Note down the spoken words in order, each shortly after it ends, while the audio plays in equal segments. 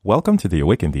Welcome to the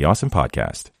Awaken the Awesome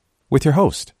podcast with your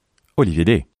host, Olivier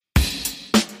Day.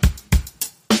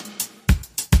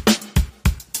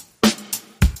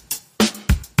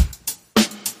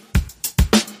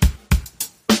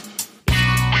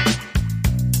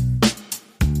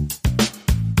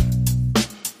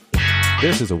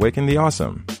 This is Awaken the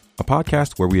Awesome, a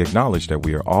podcast where we acknowledge that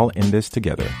we are all in this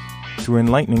together. Through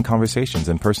enlightening conversations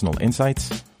and personal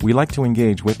insights, we like to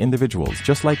engage with individuals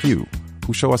just like you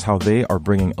who show us how they are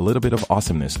bringing a little bit of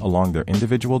awesomeness along their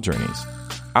individual journeys.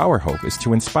 Our hope is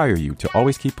to inspire you to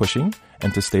always keep pushing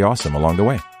and to stay awesome along the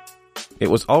way.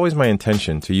 It was always my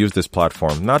intention to use this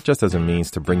platform not just as a means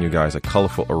to bring you guys a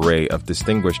colorful array of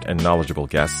distinguished and knowledgeable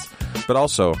guests, but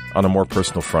also, on a more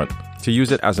personal front, to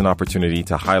use it as an opportunity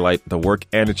to highlight the work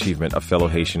and achievement of fellow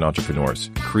Haitian entrepreneurs,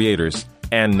 creators,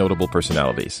 and notable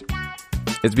personalities.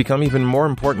 It's become even more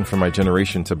important for my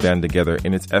generation to band together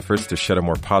in its efforts to shed a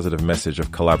more positive message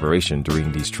of collaboration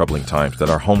during these troubling times that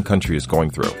our home country is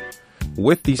going through.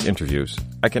 With these interviews,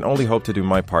 I can only hope to do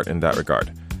my part in that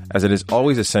regard, as it is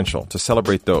always essential to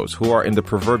celebrate those who are in the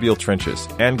proverbial trenches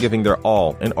and giving their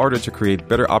all in order to create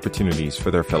better opportunities for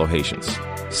their fellow Haitians.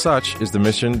 Such is the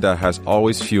mission that has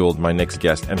always fueled my next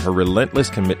guest and her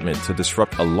relentless commitment to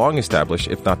disrupt a long-established,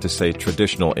 if not to say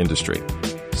traditional industry.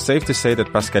 Safe to say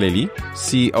that Pascal Elie,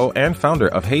 CEO and founder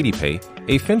of HaitiPay,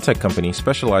 a fintech company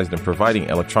specialized in providing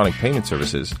electronic payment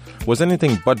services, was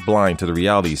anything but blind to the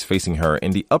realities facing her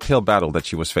in the uphill battle that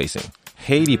she was facing.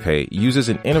 HaitiPay uses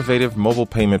an innovative mobile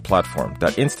payment platform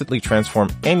that instantly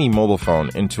transforms any mobile phone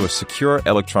into a secure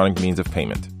electronic means of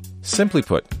payment. Simply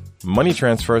put, money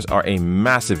transfers are a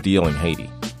massive deal in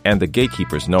Haiti, and the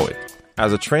gatekeepers know it.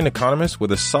 As a trained economist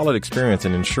with a solid experience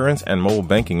in insurance and mobile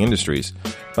banking industries,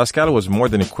 Pascal was more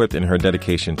than equipped in her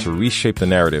dedication to reshape the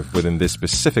narrative within this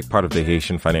specific part of the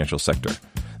Haitian financial sector.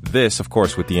 This, of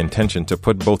course, with the intention to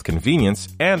put both convenience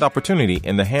and opportunity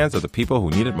in the hands of the people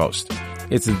who need it most.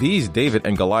 It's these David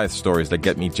and Goliath stories that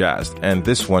get me jazzed, and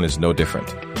this one is no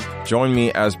different. Join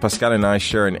me as Pascal and I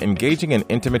share an engaging and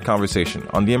intimate conversation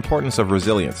on the importance of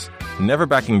resilience, never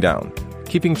backing down,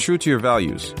 keeping true to your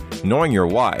values, knowing your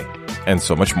why, and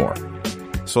so much more.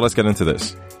 So let's get into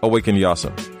this. Awaken the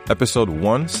Awesome, episode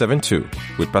 172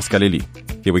 with Pascal Elie.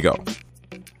 Here we go.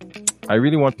 I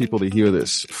really want people to hear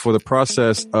this for the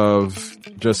process of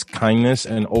just kindness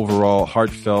and overall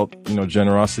heartfelt,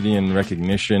 generosity and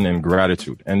recognition and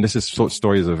gratitude. And this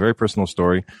story is a very personal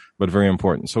story, but very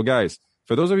important. So guys,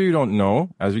 for those of you who don't know,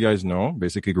 as you guys know,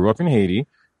 basically grew up in Haiti.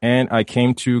 And I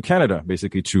came to Canada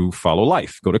basically to follow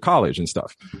life, go to college and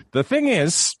stuff. The thing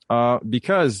is,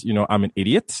 because, I'm an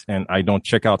idiot and I don't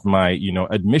check out my,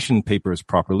 admission papers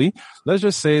properly. Let's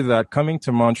just say that coming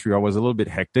to Montreal was a little bit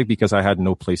hectic because I had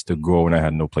no place to go and I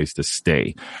had no place to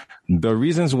stay. The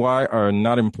reasons why are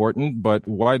not important, but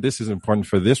why this is important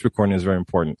for this recording is very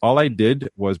important. All I did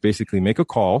was basically make a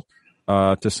call,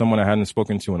 to someone I hadn't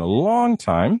spoken to in a long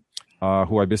time.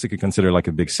 Who I basically consider like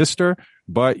a big sister.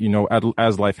 But,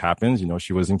 as life happens,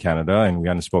 she was in Canada and we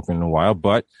hadn't spoken in a while,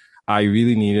 but I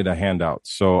really needed a handout.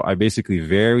 So I basically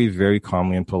very, very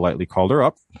calmly and politely called her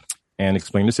up and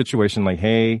explained the situation like,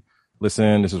 hey,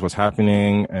 listen, this is what's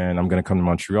happening and I'm going to come to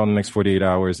Montreal in the next 48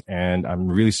 hours. And I'm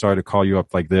really sorry to call you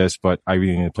up like this, but I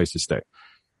really need a place to stay.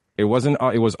 It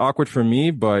was awkward for me,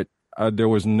 but there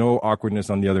was no awkwardness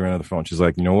on the other end of the phone. She's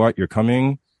like, you know what? You're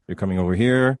coming over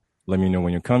here. Let me know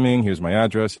when you're coming. Here's my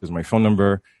address. Here's my phone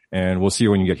number. And we'll see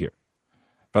you when you get here.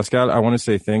 Pascal, I want to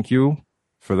say thank you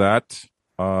for that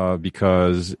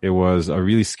because it was a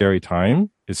really scary time.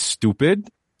 It's stupid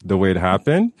the way it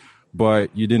happened,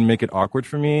 but you didn't make it awkward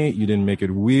for me. You didn't make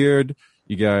it weird.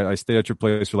 I stayed at your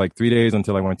place for like 3 days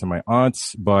until I went to my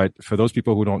aunt's. But for those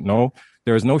people who don't know,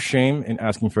 there is no shame in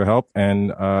asking for help.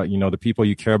 And, the people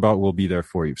you care about will be there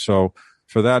for you. So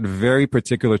for that very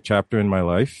particular chapter in my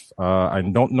life, I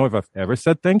don't know if I've ever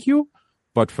said thank you,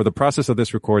 but for the process of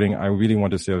this recording, I really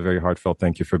want to say a very heartfelt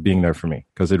thank you for being there for me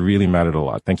because it really mattered a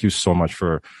lot. Thank you so much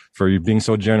for you being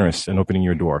so generous and opening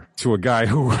your door to a guy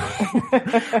who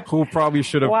who probably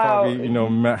should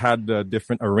have had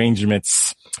different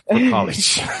arrangements for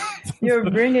college. You're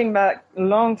bringing back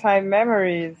long time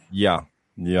memories. Yeah,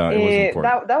 it was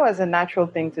important. That was a natural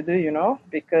thing to do,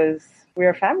 because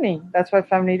we're family. That's what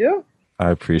family do. I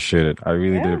appreciate it. I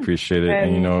really did appreciate it.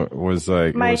 And it was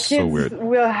like, it was so weird. My kids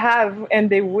will have,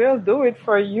 and they will do it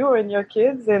for you and your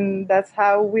kids. And that's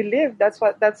how we live. That's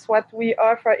what we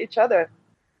are for each other.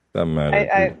 That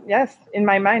mattered. Yes, in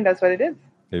my mind, that's what it is.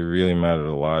 It really mattered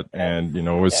a lot. And, it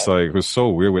was so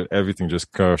weird with everything, just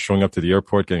showing up to the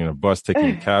airport, getting a bus, taking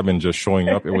a cab and just showing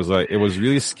up. It was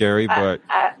really scary, but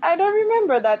I don't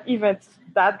remember that event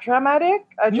that dramatic.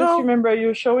 I just remember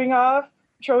you showing off.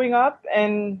 showing up,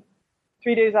 and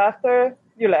 3 days after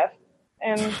you left,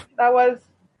 and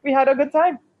we had a good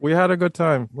time. We had a good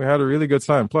time. We had a really good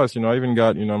time. Plus, I even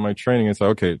got, my training. It's like,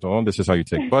 okay, Dawn, this is how you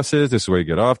take buses. This is where you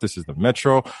get off. This is the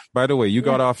metro. By the way, you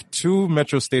got off 2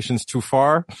 metro stations too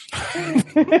far.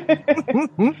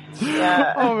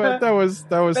 Yeah. Oh man, that was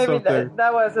Maybe something.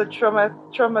 that was a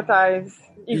traumatized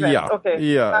event. Yeah. Okay.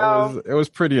 Yeah. It was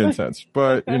pretty intense.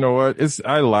 But you know what?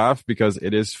 I laugh because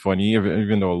it is funny,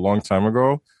 even though a long time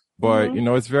ago. But,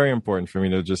 it's very important for me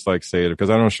to just say it because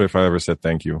I'm not sure if I ever said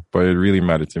thank you, but it really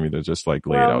mattered to me to just lay it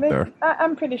out there.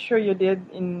 I'm pretty sure you did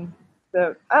in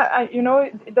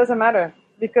it doesn't matter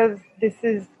because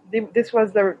this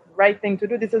was the right thing to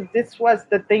do. This was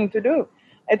the thing to do.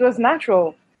 It was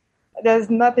natural.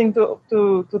 There's nothing to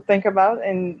think about.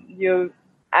 And you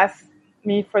ask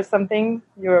me for something,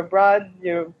 you're abroad,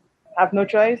 you have no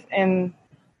choice. And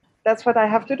that's what I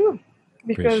have to do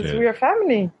because we are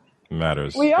family.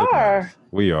 Matters. We are.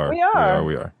 We are.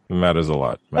 It matters a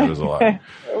lot. We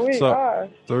are.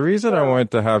 The reason I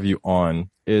wanted to have you on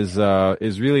is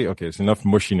really, okay, it's enough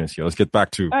mushiness here. Let's get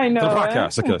back to the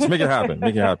podcast. Okay, let's make it happen.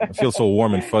 I feel so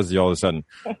warm and fuzzy all of a sudden.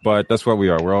 But that's what we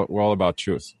are. We're all about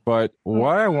truth. But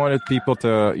why I wanted people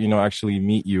to, actually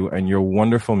meet you and your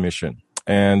wonderful mission.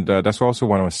 And that's why I also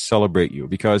want to celebrate you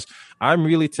because I'm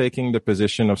really taking the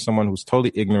position of someone who's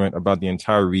totally ignorant about the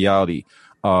entire reality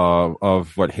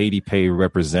of what Haiti Pay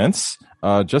represents,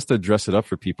 just to dress it up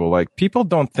for people. People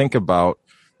don't think about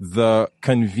the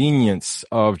convenience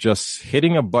of just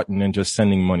hitting a button and just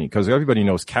sending money because everybody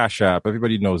knows Cash App,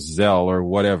 everybody knows Zelle or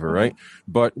whatever, right?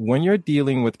 But when you're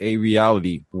dealing with a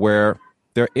reality where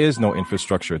there is no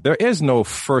infrastructure, there is no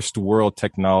first world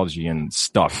technology and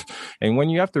stuff. And when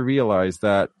you have to realize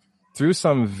that through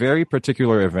some very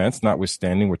particular events,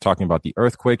 notwithstanding, we're talking about the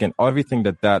earthquake and everything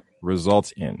that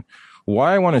results in.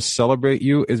 Why I want to celebrate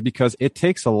you is because it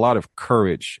takes a lot of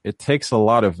courage. It takes a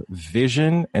lot of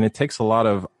vision and it takes a lot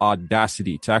of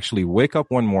audacity to actually wake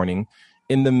up one morning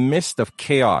in the midst of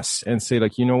chaos and say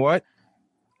you know what?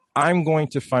 I'm going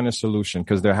to find a solution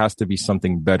because there has to be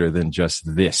something better than just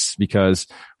this because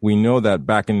we know that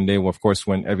back in the day, well, of course,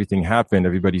 when everything happened,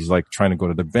 everybody's trying to go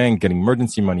to the bank, getting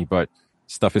emergency money, but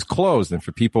stuff is closed. And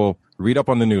for people, read up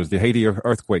on the news, the Haiti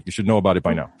earthquake, you should know about it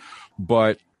by now.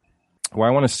 But why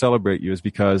I want to celebrate you is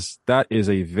because that is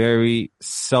a very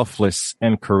selfless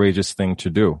and courageous thing to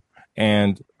do.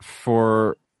 And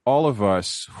for all of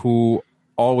us who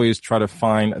always try to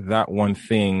find that one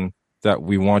thing that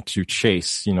we want to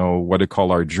chase, what they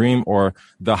call our dream or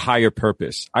the higher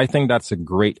purpose. I think that's a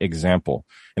great example.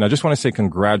 And I just want to say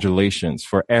congratulations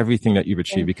for everything that you've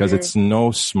achieved because it's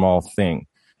no small thing.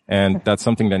 And that's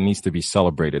something that needs to be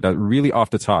celebrated. That really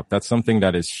off the top, that's something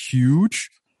that is huge.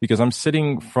 Because I'm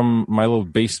sitting from my little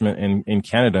basement in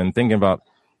Canada and thinking about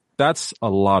that's a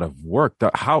lot of work.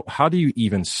 How do you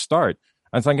even start?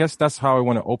 And so I guess that's how I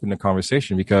want to open the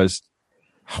conversation because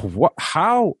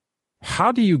how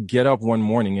do you get up one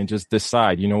morning and just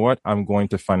decide, you know what, I'm going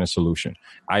to find a solution?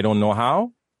 I don't know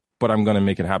how, but I'm going to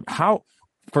make it happen. How,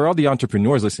 for all the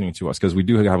entrepreneurs listening to us, because we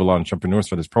do have a lot of entrepreneurs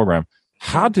for this program,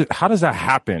 how does that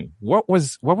happen? What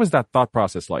was that thought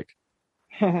process like?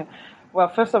 Well,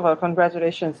 first of all,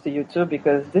 congratulations to you too,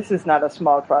 because this is not a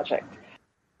small project.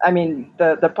 I mean,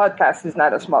 the podcast is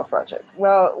not a small project.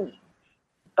 Well,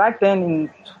 back then in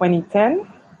 2010,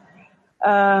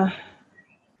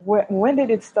 when did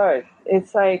it start?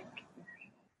 It's there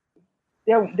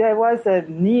was a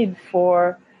need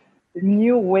for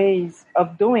new ways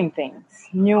of doing things,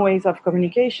 new ways of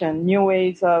communication, new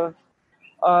ways of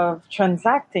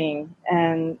transacting.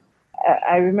 And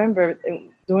I remember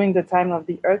during the time of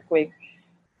the earthquake,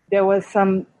 there was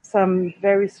some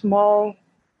very small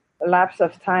lapse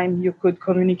of time you could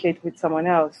communicate with someone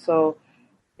else. So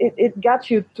it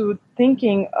got you to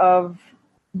thinking of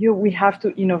we have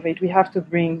to innovate, we have to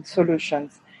bring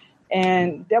solutions.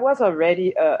 And there was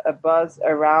already a buzz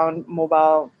around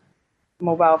mobile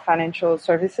financial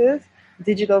services,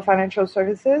 digital financial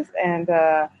services, and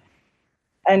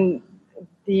when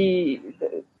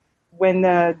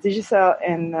Digicel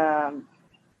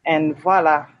and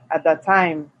Voila at that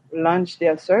time launched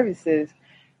their services,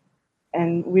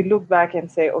 and we look back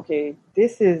and say, okay,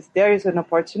 there is an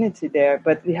opportunity there,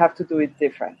 but we have to do it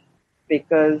different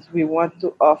because we want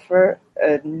to offer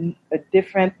a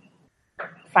different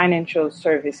financial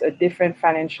service, a different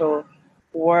financial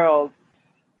world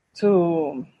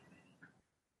to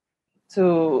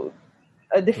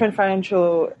a different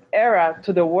financial era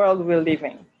to the world we're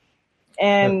living.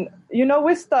 And,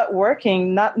 we start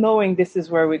working not knowing this is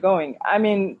where we're going. I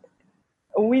mean,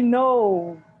 we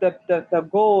know that the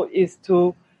goal is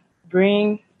to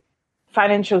bring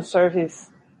financial service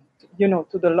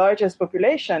to the largest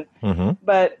population. Mm-hmm.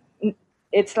 But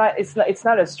it's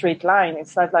not a straight line.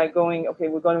 It's not like going, okay,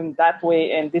 we're going that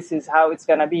way and this is how it's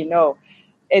gonna be. No,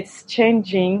 it's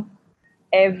changing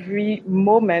every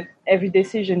moment, every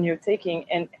decision you're taking,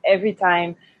 and every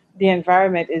time the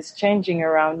environment is changing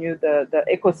around you, the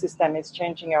ecosystem is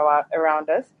changing around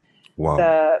us. Wow.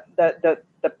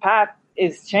 The path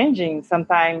is changing.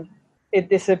 Sometimes it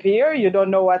disappears. You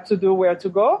don't know what to do, where to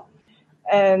go,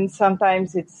 and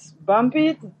sometimes it's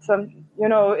bumpy.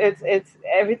 It's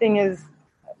everything is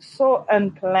so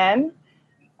unplanned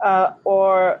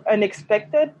or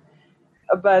unexpected.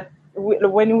 But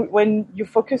when you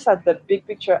focus at the big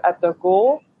picture, at the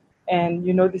goal, and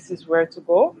this is where to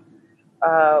go,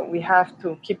 we have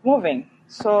to keep moving.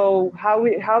 So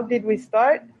how did we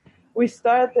start? We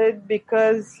started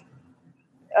because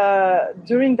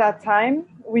during that time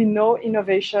we know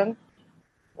innovation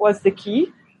was the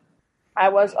key. I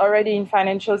was already in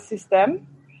financial system.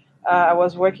 I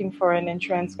was working for an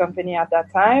insurance company at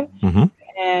that time. Mm-hmm.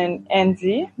 And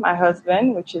Andy, my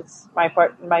husband, which is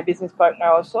my business partner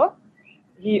also,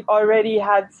 he already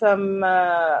had some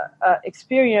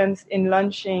experience in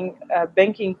launching a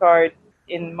banking card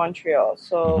in Montreal.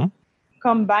 So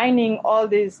combining all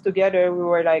this together, we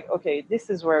were like, okay, this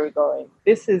is where we're going.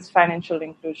 This is financial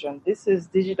inclusion. This is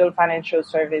digital financial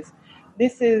service.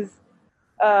 This is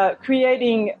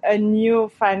creating a new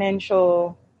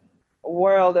financial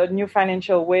world, a new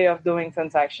financial way of doing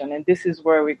transaction. And this is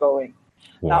where we're going.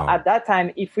 Wow. Now, at that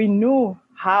time, if we knew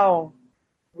how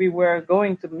we were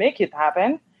going to make it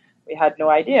happen, we had no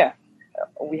idea.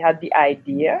 We had the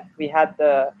idea.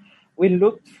 We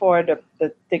looked for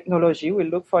the technology. We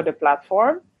looked for the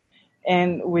platform,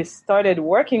 and we started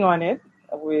working on it.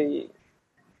 We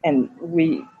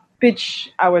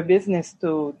pitched our business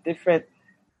to different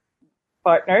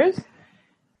partners,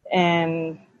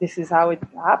 and this is how it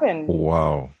happened.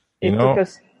 Wow. It took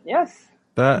us, yes.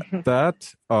 That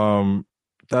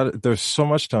there's so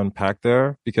much to unpack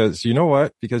there, because you know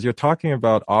what? Because you're talking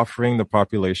about offering the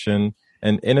population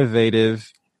an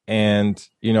innovative and,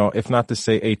 if not to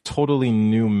say a totally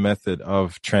new method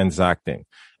of transacting.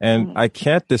 And I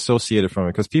can't dissociate it from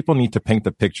it because people need to paint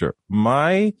the picture.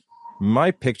 My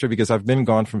picture, because I've been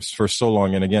gone for so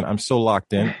long. And again, I'm so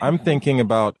locked in. I'm thinking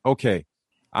about, okay,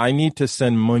 I need to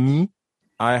send money.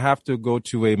 I have to go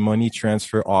to a money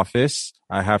transfer office.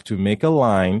 I have to make a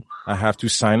line. I have to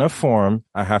sign a form.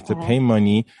 I have to pay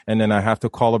money. And then I have to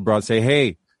call abroad, say,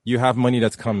 hey, you have money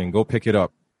that's coming. Go pick it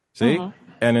up. See?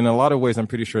 And in a lot of ways, I'm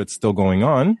pretty sure it's still going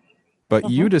on. But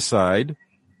you decide,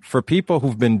 for people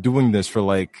who've been doing this for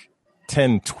like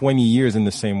 10, 20 years in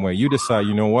the same way, you decide,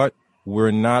 you know what?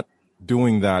 We're not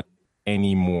doing that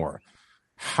anymore.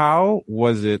 How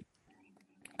was it?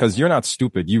 Because you're not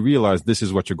stupid. You realize this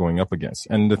is what you're going up against.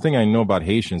 And the thing I know about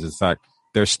Haitians is that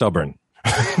they're stubborn.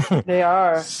 They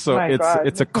are. So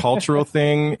it's a cultural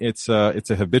thing. It's a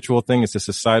habitual thing. It's a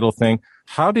societal thing.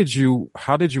 How did you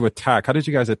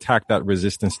guys attack that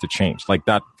resistance to change? Like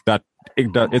that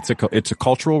it's a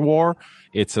cultural war.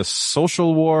 It's a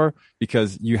social war,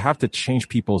 because you have to change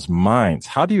people's minds.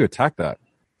 How do you attack that?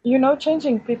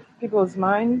 Changing people's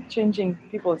mind, changing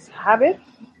people's habit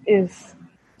is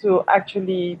to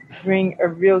actually bring a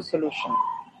real solution.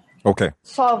 Okay.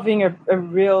 Solving a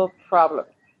real problem,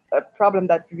 a problem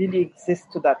that really exists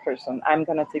to that person. I'm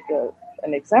going to take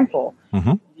an example.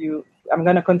 I'm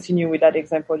going to continue with that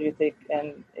example you take.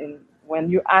 And when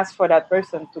you ask for that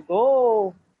person to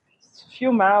go a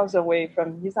few miles away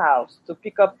from his house to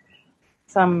pick up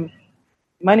some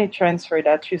money transfer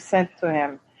that you sent to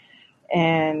him,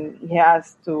 and he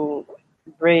has to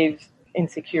brave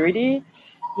insecurity,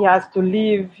 he has to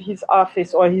leave his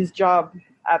office or his job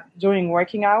during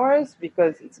working hours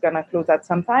because it's going to close at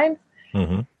some time.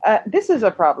 This is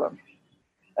a problem.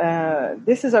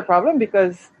 This is a problem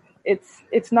because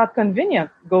it's not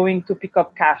convenient going to pick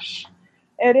up cash.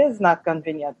 It is not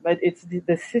convenient, but it's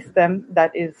the system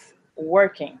that is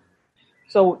working.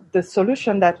 So the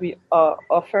solution that we are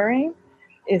offering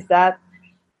is that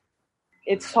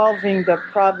it's solving the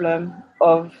problem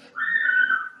of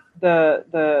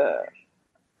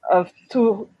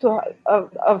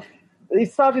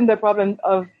it's solving the problem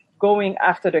of going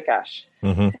after the cash,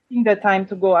 taking the time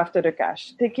to go after the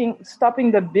cash,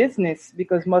 stopping the business,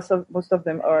 because most of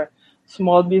them are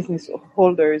small business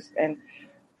holders, and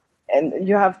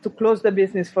you have to close the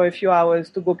business for a few hours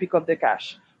to go pick up the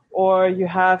cash, or you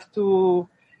have to,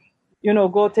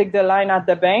 go take the line at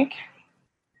the bank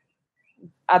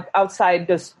outside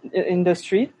in the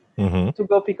street to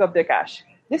go pick up the cash.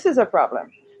 This is a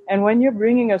problem. And when you're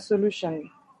bringing a solution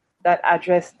that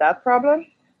addresses that problem,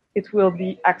 it will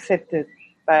be accepted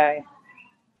by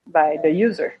by the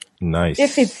user. Nice.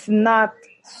 If it's not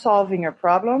solving a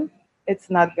problem, it's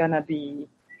not going to be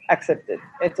accepted.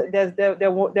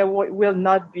 There will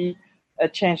not be a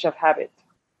change of habit,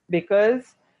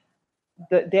 because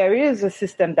there is a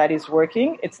system that is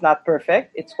working. It's not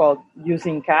perfect. It's called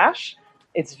using cash.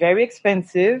 It's very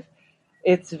expensive.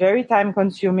 It's very time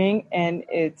consuming, and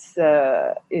it's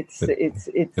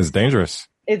dangerous.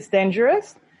 It's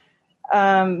dangerous.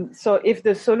 So if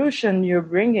the solution you're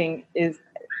bringing is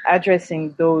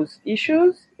addressing those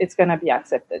issues, it's going to be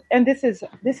accepted. And this is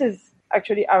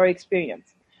actually our experience.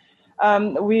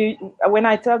 When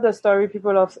I tell the story,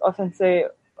 people often say,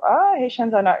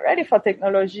 Haitians are not ready for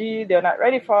technology. They're not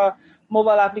ready for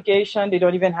mobile application. They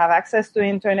don't even have access to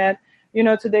internet.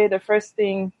 Today, the first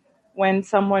thing when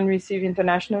someone receives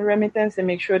international remittance, they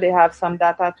make sure they have some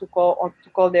data to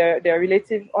call their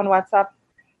relative on WhatsApp,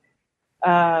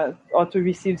 or to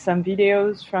receive some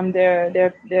videos from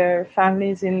their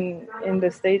families in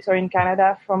the States or in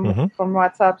Canada from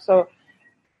WhatsApp. So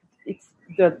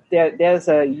there's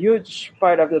a huge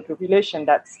part of the population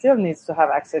that still needs to have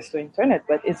access to internet,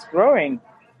 but it's growing.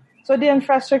 So the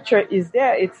infrastructure is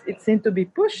there. It seems to be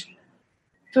pushed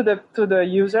to the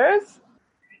users,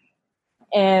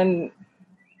 and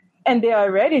they are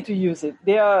ready to use it.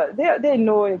 They're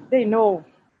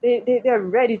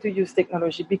ready to use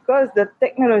technology, because the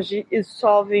technology is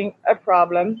solving a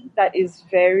problem that is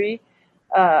very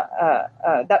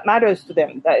that matters to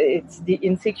them. That it's the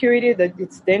insecurity, that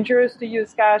it's dangerous to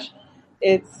use cash.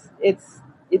 It's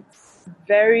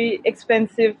very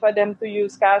expensive for them to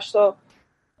use cash. So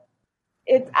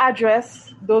it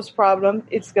addresses those problems.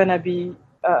 It's gonna be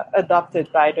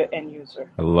adopted by the end user.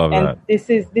 I love that. This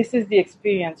is the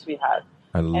experience we had.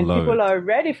 And people are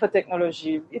ready for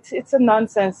technology. It's a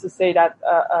nonsense to say that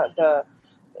the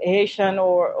Haitian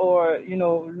or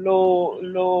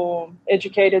low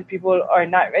educated people are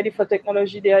not ready for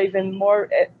technology. They are even more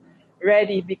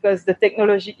ready, because the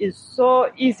technology is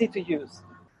so easy to use.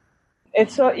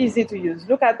 It's so easy to use.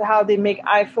 Look at how they make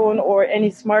iPhone or any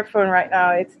smartphone right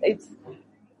now. It's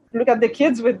look at the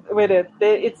kids with it.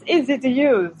 It's easy to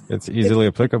use. It's easily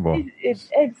applicable.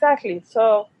 Exactly.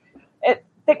 So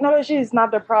technology is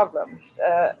not the problem.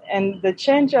 And the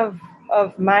change of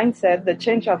mindset, the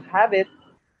change of habit,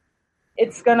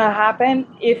 it's going to happen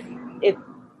if it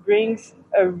brings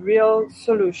a real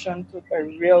solution to a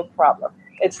real problem.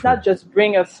 It's not just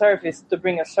bring a service to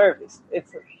bring a service.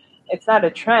 It's not a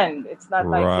trend. It's not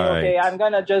like, okay, I'm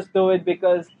going to just do it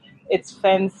because it's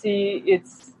fancy.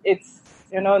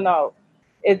 No.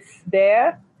 It's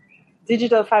there.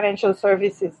 Digital financial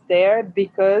service is there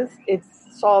because it's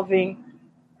solving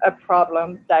a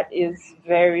problem that is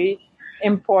very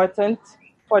important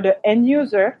for the end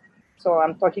user. So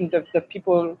I'm talking the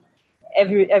people,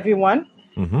 everyone,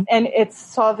 and it's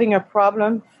solving a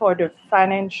problem for the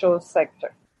financial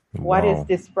sector. Wow. What is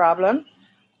this problem?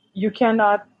 You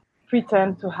cannot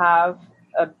pretend to have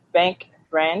a bank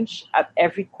branch at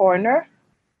every corner.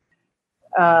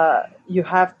 You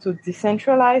have to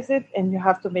decentralize it, and you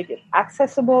have to make it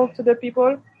accessible to the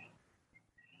people.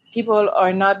 People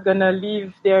are not going to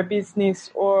leave their business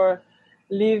or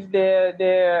leave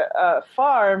their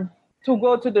farm to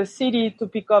go to the city to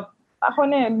pick up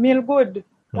 1,000 good,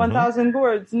 1,000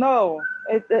 words. No,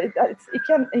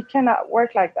 it cannot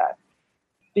work like that,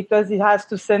 because he has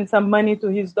to send some money to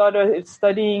his daughter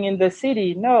studying in the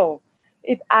city. No,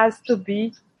 it has to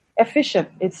be efficient.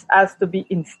 It has to be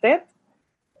instant,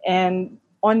 and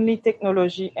only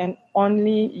technology and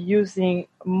only using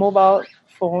mobile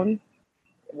phone,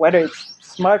 whether it's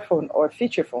smartphone or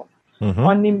feature phone,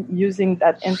 only using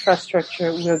that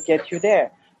infrastructure will get you there.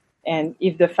 And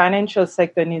if the financial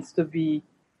sector needs to be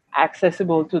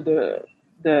accessible to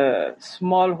the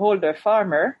smallholder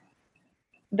farmer,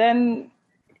 then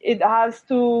it has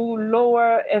to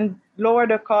lower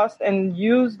the cost and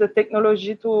use the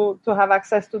technology to have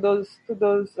access to those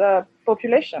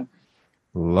population.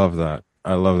 Love that.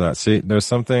 I love that. See, there's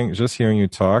something just hearing you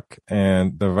talk,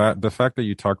 and the fact that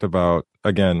you talked about,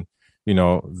 again,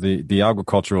 the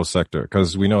agricultural sector,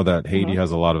 because we know that Haiti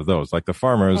has a lot of those. Like the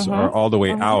farmers are all the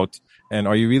way out. And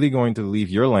are you really going to leave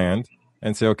your land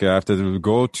and say, okay, I have to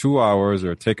go 2 hours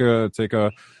or just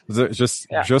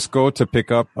go to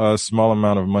pick up a small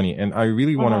amount of money? And I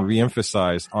really want to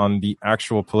reemphasize on the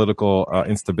actual political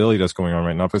instability that's going on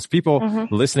right now, because people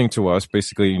listening to us,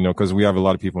 basically, because we have a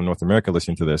lot of people in North America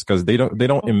listening to this, because they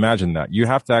don't imagine that you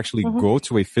have to actually go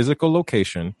to a physical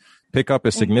location, pick up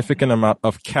a significant amount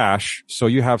of cash, so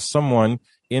you have someone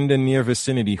in the near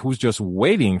vicinity who's just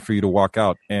waiting for you to walk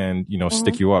out and,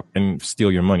 stick you up and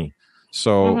steal your money.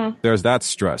 So there's that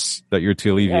stress that you're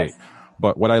to alleviate. Yes.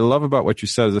 But what I love about what you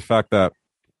said is the fact that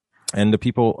And the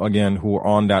people, again, who are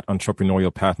on that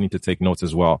entrepreneurial path need to take notes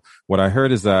as well. What I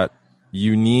heard is that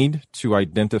you need to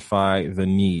identify the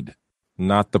need,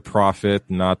 not the profit,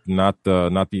 not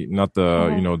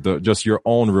the, just your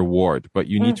own reward, but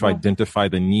you need to identify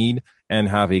the need and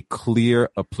have a clear,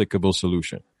 applicable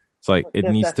solution. It's like, it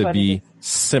needs to be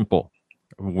simple.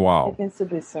 Wow. It needs to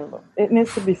be simple. It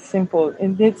needs to be simple.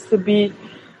 It needs to be,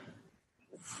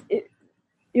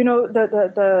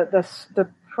 the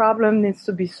problem needs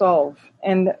to be solved.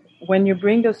 And when you're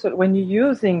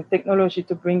using technology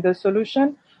to bring the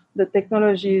solution, the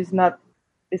technology is not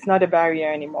a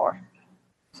barrier anymore.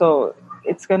 So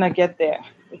it's gonna get there.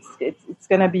 It's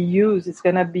gonna be used. It's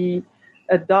gonna be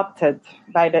adopted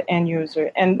by the end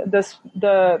user. And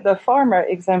the farmer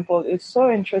example is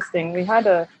so interesting. We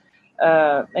had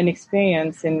an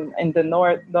experience in the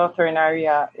northern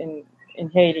area in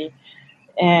Haiti,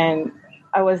 and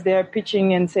I was there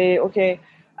pitching and say, okay,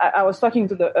 I was talking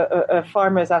to the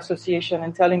farmers association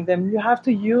and telling them, you have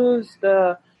to use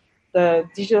the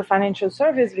digital financial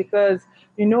service because,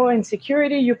 in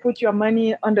security, you put your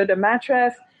money under the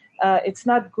mattress. It's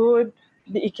not good.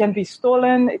 It can be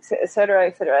stolen, et cetera,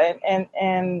 et cetera.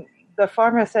 And the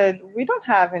farmer said, we don't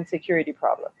have insecurity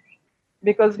problem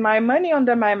because my money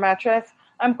under my mattress,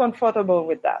 I'm comfortable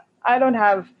with that. I don't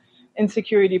have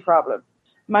insecurity problem.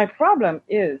 My problem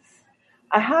is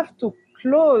I have to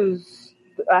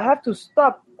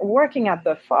stop working at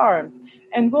the farm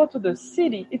and go to the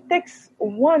city. It takes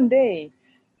one day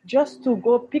just to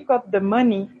go pick up the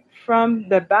money from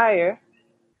the buyer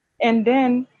and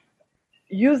then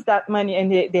use that money,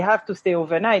 and they have to stay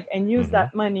overnight and use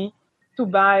that money to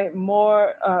buy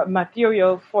more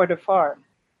material for the farm.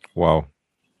 Wow.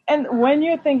 And when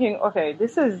you're thinking, okay,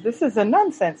 this is a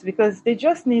nonsense because they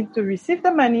just need to receive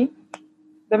the money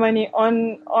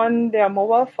on their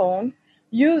mobile phone,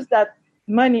 use that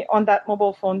money on that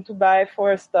mobile phone to buy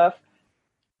for stuff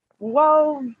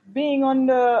while being on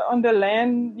the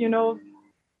land,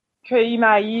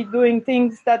 doing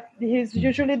things that he's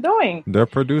usually doing. They're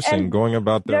producing, going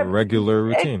about their regular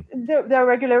routine. Their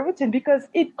regular routine, because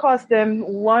it costs them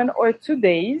 1 or 2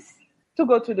 days to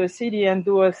go to the city and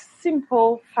do a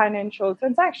simple financial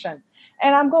transaction.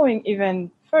 And I'm going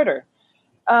even further.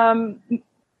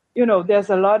 There's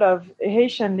a lot of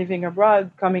Haitian living abroad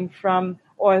coming from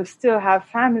or still have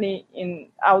family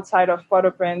outside of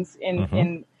Port-au-Prince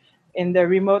in the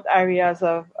remote areas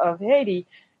of Haiti.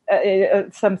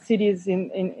 Some cities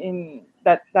in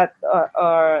that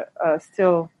are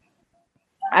still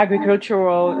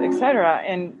agricultural, etc.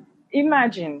 And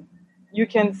imagine they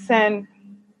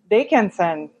can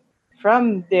send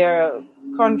from their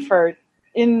comfort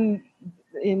in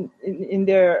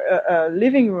their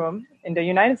living room in the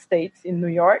United States, in New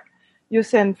York. You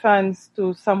send funds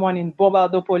to someone in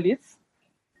Bobardopolis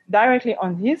directly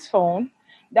on his phone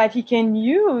that he can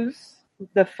use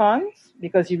the funds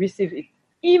because he received it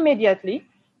immediately,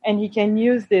 and he can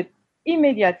use it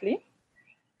immediately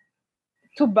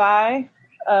to buy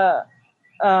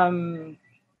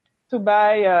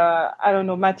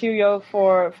material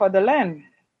for the land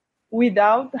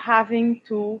without having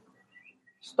to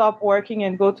stop working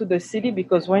and go to the city,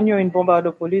 because when you're in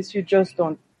Bobardopolis, you just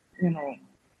don't,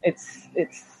 it's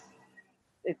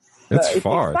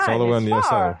far. It's all the way on the other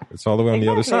side. It's all the way on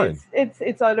the other side.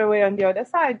 It's all the way on the other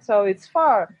side. So it's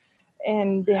far,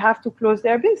 and they have to close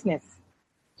their business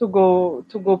to go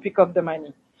pick up the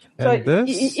money. And so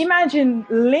imagine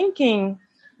linking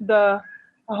the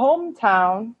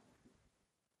hometown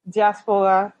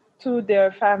diaspora to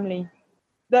their family,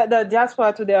 the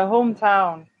diaspora to their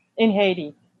hometown in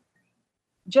Haiti,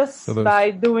 just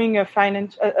by doing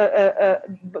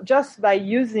just by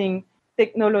using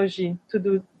technology to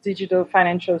do digital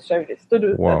financial service, to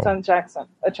do a transaction.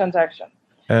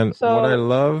 And what I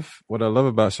love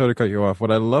about, sorry to cut you off, what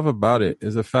I love about it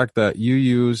is the fact that you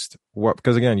used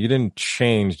because again, you didn't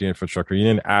change the infrastructure. You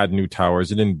didn't add new towers.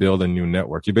 You didn't build a new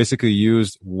network. You basically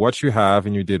used what you have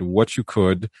and you did what you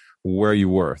could where you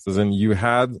were. So then you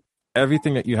had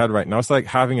everything that you had right now. It's like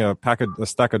having a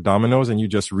stack of dominoes and you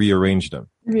just rearranged them.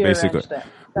 Basically.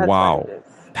 Wow.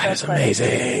 That is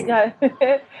amazing. Yeah.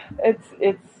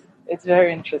 It's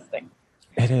very interesting.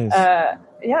 It is.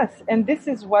 Yes, and this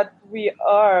is what we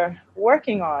are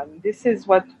working on. This is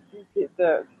what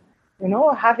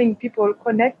having people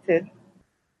connected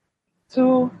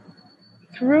through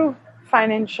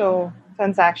financial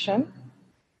transaction,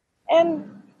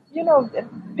 and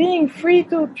being free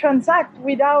to transact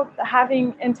without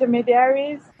having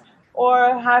intermediaries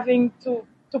or having to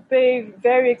pay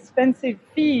very expensive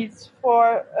fees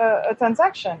for a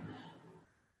transaction.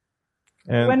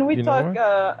 And when we talk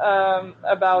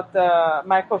about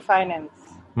microfinance,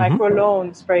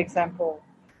 microloans, for example.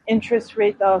 Interest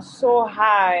rates are so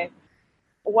high.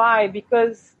 Why?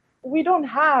 Because we don't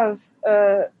have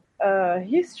a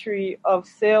history of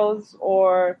sales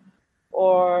or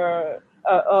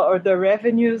the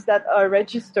revenues that are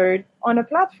registered on a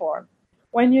platform.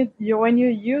 When you're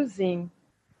using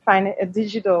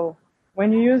digital,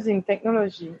 when you're using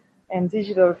technology and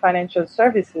digital financial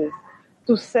services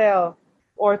to sell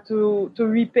or to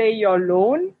repay your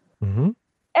loan,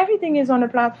 everything is on a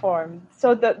platform.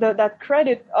 So that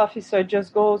credit officer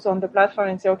just goes on the platform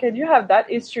and say, okay, do you have that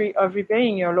history of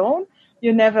repaying your loan?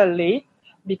 You're never late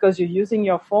because you're using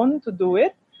your phone to do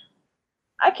it.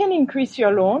 I can increase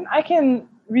your loan. I can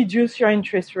reduce your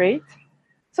interest rate.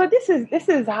 So this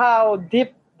is how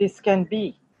deep this can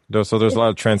be. So there's a lot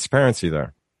of transparency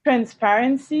there.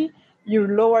 Transparency, you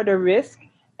lower the risk,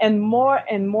 and more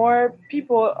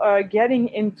people are getting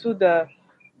into the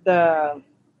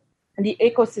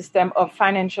ecosystem of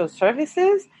financial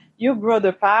services. You grow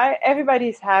the pie,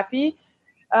 everybody's happy.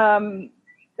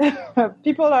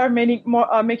 People are making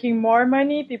more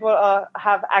money. People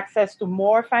have access to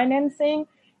more financing,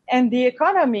 and the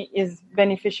economy is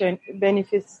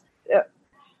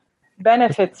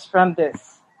benefits from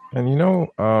this. And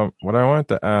what I wanted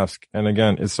to ask, and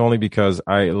again, it's only because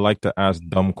I like to ask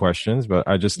dumb questions, but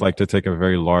I just like to take a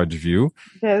very large view.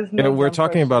 We're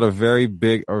talking about a very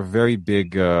big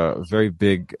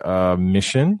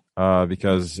mission,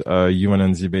 because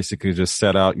UNNZ basically just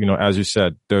set out, as you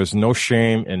said, there's no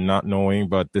shame in not knowing,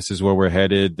 but this is where we're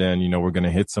headed. Then, we're going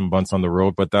to hit some bumps on the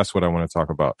road, but that's what I want to talk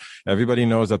about. Everybody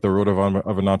knows that the road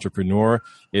of an entrepreneur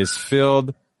is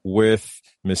filled with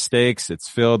mistakes. It's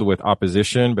filled with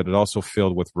opposition, but it also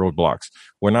filled with roadblocks.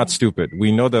 We're not stupid.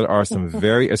 We know there are some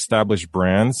very established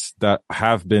brands that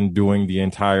have been doing the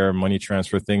entire money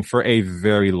transfer thing for a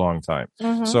very long time.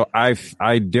 So I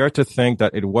dare to think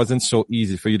that it wasn't so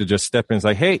easy for you to just step in and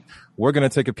say, hey, we're going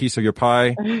to take a piece of your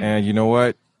pie. And you know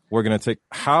what? We're going to take,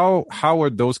 how were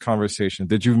those conversations?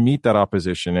 Did you meet that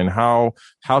opposition, and how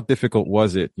difficult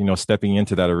was it, stepping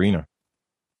into that arena?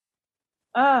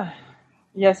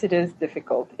 Yes, it is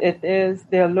difficult. It is.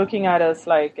 They're looking at us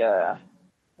like,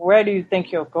 where do you think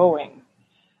you're going?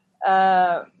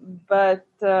 But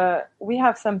we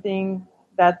have something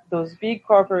that those big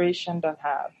corporations don't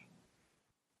have.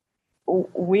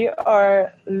 We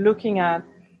are looking at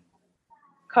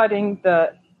cutting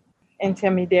the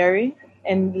intermediary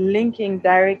and linking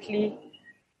directly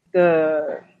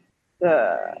the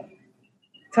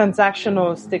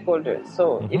transactional stakeholders.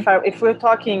 So if we're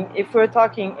talking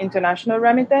international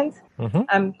remittance,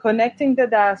 I'm connecting the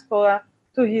diaspora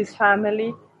to his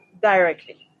family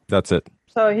directly. That's it.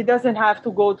 So he doesn't have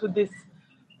to go to this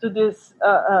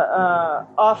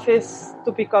office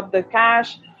to pick up the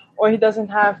cash, or he doesn't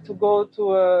have to go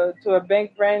to a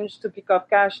bank branch to pick up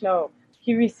cash. No,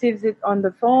 he receives it on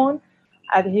the phone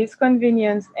at his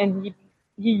convenience, and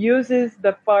he uses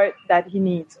the part that he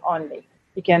needs only.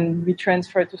 He can be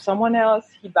transferred to someone else.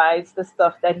 He buys the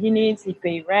stuff that he needs. He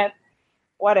pays rent,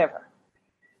 whatever.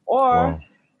 Or,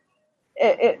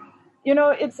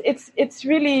 it's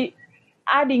really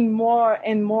adding more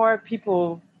and more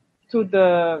people to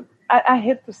the. I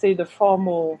hate to say the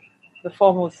formal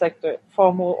sector,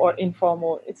 formal or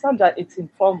informal. It's not that it's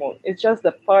informal. It's just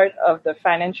the part of the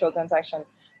financial transaction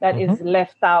that is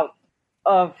left out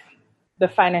of the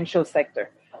financial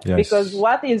sector. Yes. Because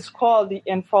what is called the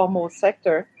informal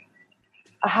sector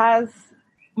has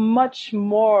much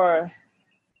more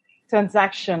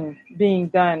transaction being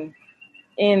done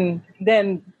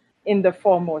than in the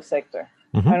formal sector.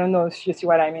 I don't know if you see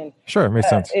what I mean. Sure, it makes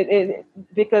sense.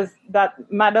 Because that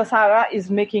Madasara is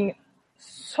making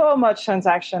so much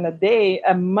transaction a day,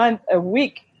 a month, a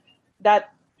week,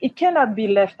 that it cannot be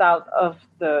left out of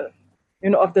the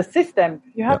system.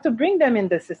 You have to bring them in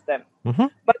the system.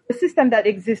 But the system that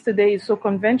exists today is so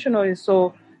conventional, is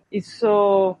so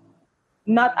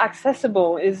not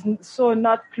accessible, is so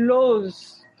not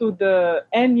close to the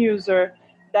end user,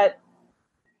 that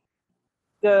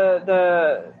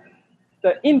the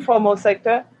informal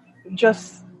sector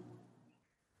just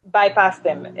bypass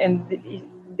them, and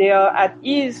they are at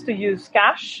ease to use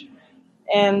cash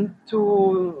and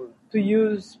to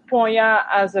use Ponya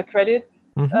as a credit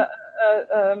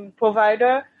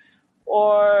provider,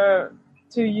 or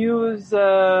to use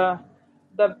the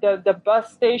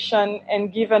bus station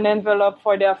and give an envelope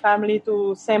for their family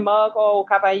to Saint-Marc or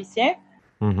Cap-Haïtien.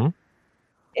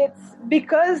 It's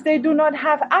because they do not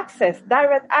have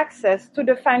direct access to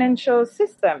the financial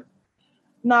system.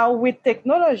 Now, with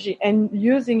technology and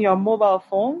using your mobile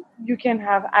phone, you can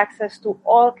have access to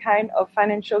all kinds of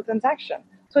financial transactions.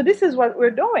 So this is what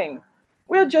we're doing.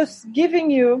 We're just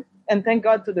giving you and thank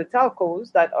God to the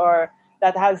telcos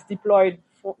that has deployed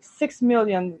 6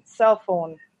 million cell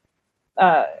phone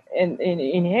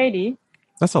in Haiti.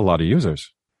 That's a lot of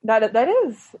users.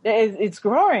 It's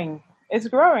growing. It's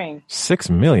growing. 6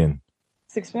 million.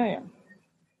 6 million.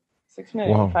 6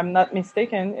 million. Wow. If I'm not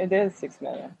mistaken, it is 6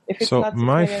 million. If it's so not 6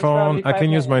 my million, phone, I can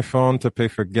million. use my phone to pay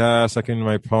for gas. I can use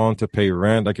my phone to pay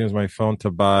rent. I can use my phone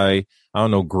to buy, I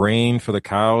don't know, grain for the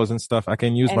cows and stuff. I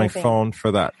can use my phone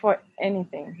for that. For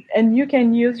anything. And you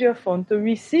can use your phone to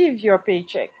receive your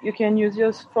paycheck. You can use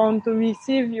your phone to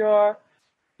receive your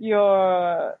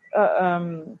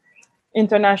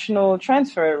international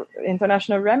transfer,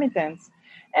 international remittance.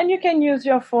 And you can use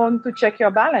your phone to check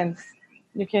your balance.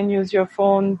 You can use your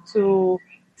phone to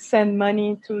send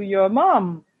money to your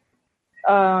mom.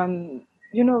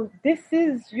 This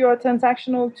is your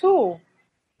transactional tool.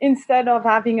 Instead of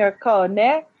having a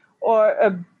carnet or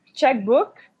a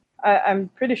checkbook, I'm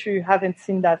pretty sure you haven't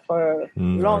seen that for a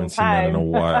long time. I haven't seen that in a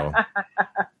while.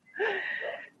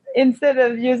 Instead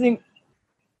of using,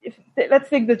 let's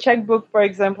take the checkbook, for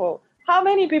example. How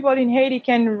many people in Haiti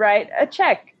can write a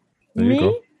check? There you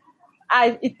go.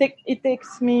 It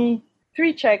takes me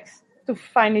 3 checks to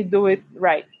finally do it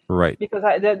right. Right. Because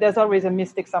there's always a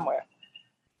mistake somewhere.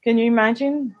 Can you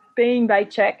imagine paying by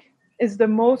check is the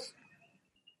most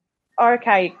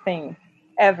archaic thing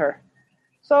ever.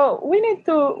 So we need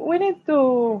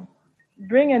to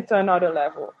bring it to another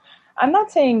level. I'm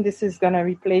not saying this is going to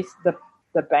replace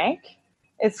the bank.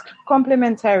 It's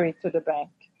complementary to the bank.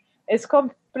 It's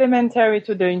complementary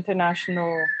to the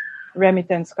international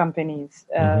remittance companies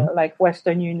like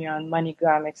Western Union,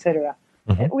 MoneyGram, etc.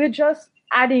 Mm-hmm. We're just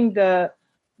adding the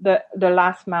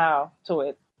last mile to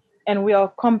it, and we are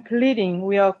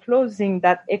closing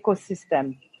that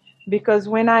ecosystem. Because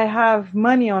when I have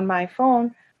money on my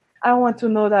phone, I want to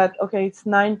know that, okay, it's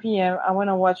 9 p.m. I want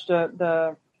to watch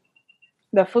the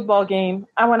football game.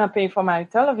 I want to pay for my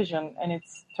television, and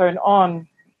it's turned on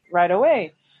right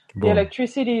away. Boom. The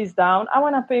electricity is down. I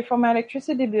want to pay for my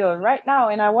electricity bill right now,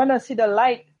 and I want to see the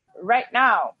light right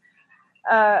now.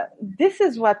 This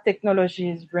is what technology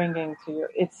is bringing to you.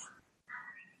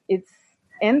 It's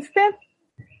instant.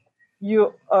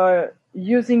 You are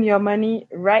using your money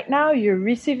right now. You're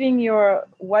receiving your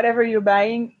whatever you're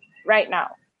buying right now.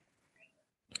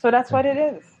 So that's what it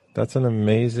is. That's an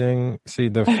amazing,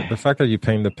 the fact that you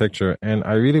paint the picture, and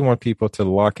I really want people to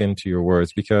lock into your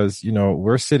words, because,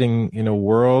 we're sitting in a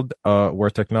world where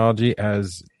technology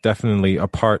is definitely a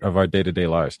part of our day-to-day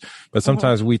lives. But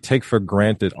sometimes we take for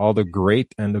granted all the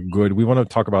great and the good. We want to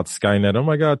talk about Skynet. Oh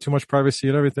my God, too much privacy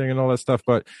and everything and all that stuff.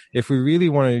 But if we really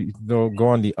want to go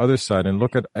on the other side and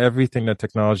look at everything that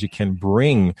technology can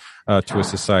bring to a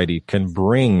society, can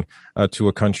bring to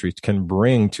a country, can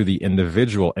bring to the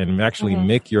individual, and actually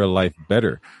make your life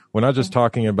better. We're not just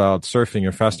talking about surfing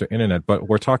or faster internet, but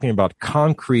we're talking about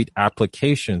concrete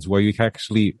applications where you can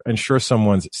actually ensure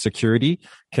someone's security,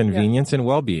 convenience, and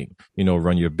well-being.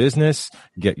 Run your business,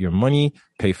 get your money,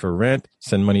 pay for rent,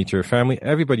 send money to your family.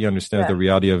 Everybody understands the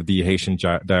reality of the Haitian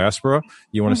diaspora.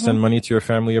 You want to send money to your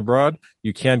family abroad,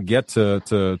 you can't get to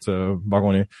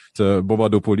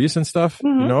Bobado Police and stuff,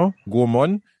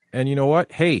 Gourmand. And you know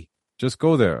what? Hey, just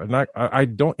go there. And I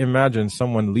don't imagine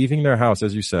someone leaving their house,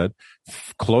 as you said,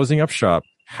 closing up shop,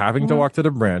 having to walk to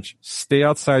the branch, stay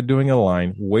outside doing a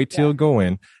line, wait till you go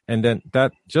in, and then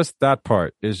that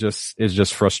part is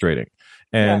just frustrating.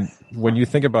 And when you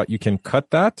think about, you can cut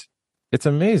that, it's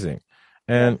amazing.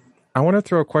 And I want to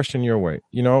throw a question your way,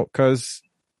 because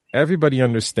everybody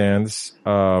understands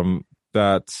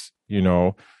that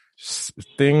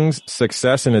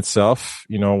success in itself,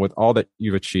 with all that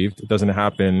you've achieved, it doesn't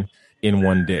happen in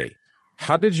one day.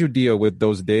 How did you deal with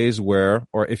those days where,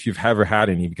 or if you've ever had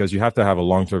any, because you have to have a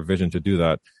long-term vision to do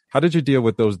that, how did you deal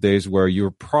with those days where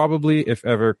you're probably, if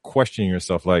ever, questioning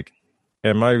yourself, like,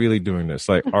 am I really doing this?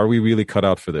 Like, are we really cut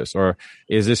out for this? Or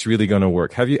is this really going to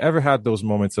work? Have you ever had those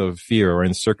moments of fear or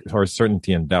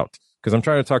uncertainty and doubt? Because I'm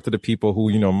trying to talk to the people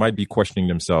who, might be questioning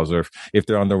themselves, or if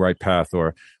they're on the right path,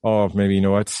 or, oh, maybe,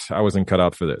 I wasn't cut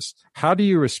out for this. How do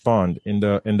you respond in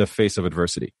the face of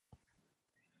adversity?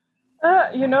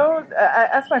 I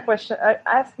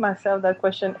ask myself that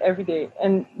question every day.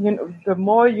 And, the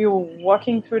more you're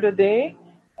walking through the day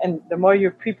and the more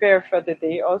you prepare for the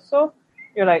day also,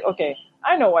 you're like, okay,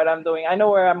 I know what I'm doing. I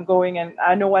know where I'm going, and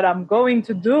I know what I'm going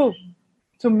to do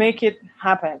to make it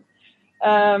happen.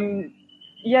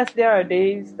 Yes, there are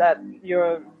days that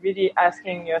you're really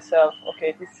asking yourself,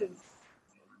 okay,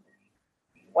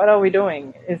 what are we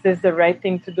doing? Is this the right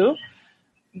thing to do?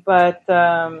 But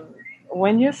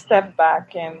when you step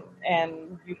back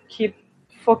and you keep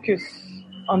focus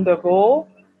on the goal,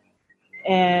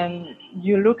 and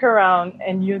you look around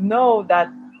and you know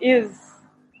that is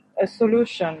a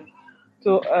solution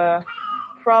to a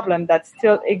problem that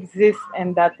still exists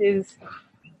and that is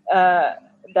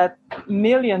that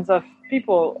millions of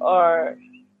people are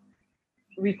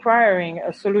requiring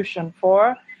a solution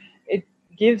for, it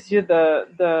gives you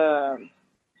the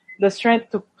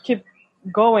strength to keep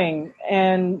going.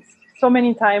 And so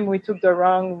many times we took the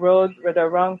wrong road or the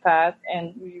wrong path,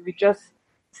 and we just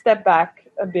step back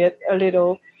a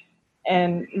little,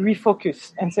 and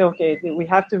refocus and say, okay, we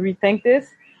have to rethink this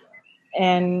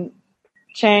and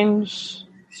change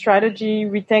strategy,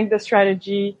 rethink the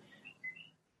strategy,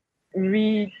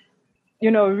 rebalance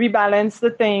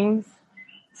the things,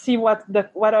 see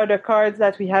what are the cards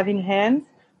that we have in hand.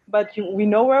 But we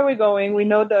know where we're going. We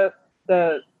know the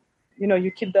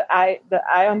you keep the eye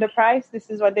on the prize. This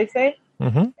is what they say,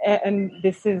 and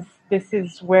this is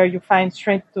where you find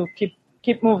strength to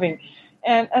keep moving.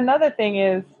 And another thing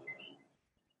is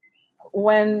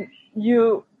when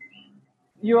you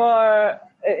are,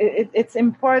 it's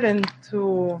important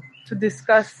to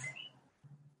discuss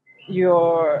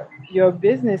your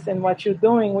business and what you're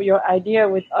doing with your idea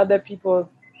with other people,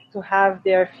 to have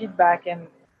their feedback and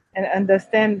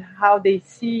understand how they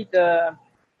see that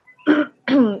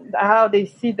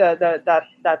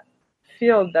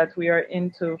field that we are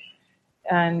into,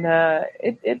 and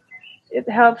it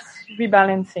helps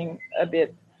rebalancing a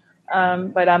bit.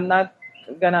 But I'm not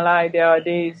gonna lie, there are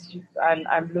days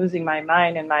I'm losing my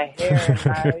mind and my hair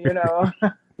and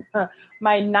my,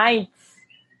 my nights.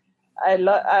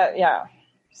 Yeah.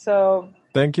 So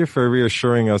thank you for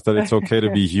reassuring us that it's okay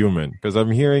to be human, because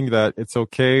I'm hearing that it's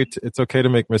okay to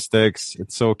make mistakes.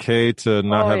 It's okay to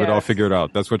not have it all figured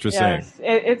out. That's what you're saying.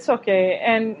 It's okay,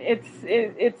 and it's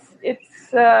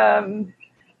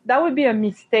that would be a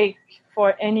mistake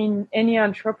for any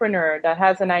entrepreneur that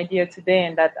has an idea today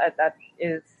and that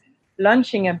is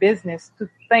launching a business, to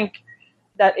think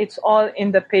that it's all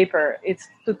in the paper. It's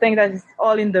to think that it's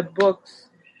all in the books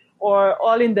or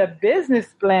all in the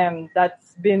business plan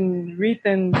that's been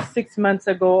written 6 months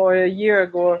ago or a year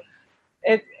ago.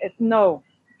 No,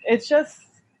 it's just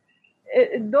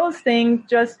those things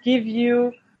just give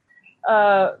you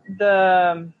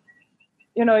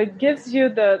it gives you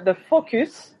the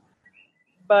focus,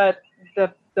 but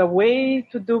the way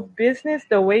to do business,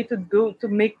 the way to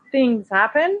make things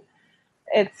happen,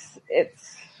 it's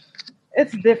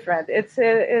different.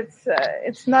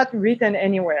 It's not written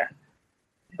anywhere,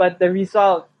 but the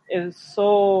result is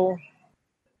so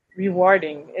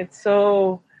rewarding. It's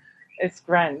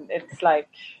grand. It's like,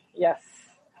 yes,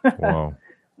 wow,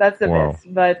 that's the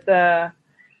best. But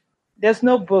there's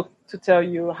no book to tell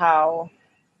you how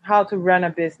to run a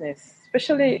business.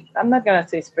 Especially, I'm not gonna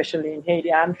say especially in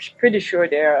Haiti. I'm pretty sure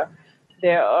there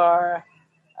are.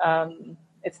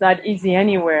 It's not easy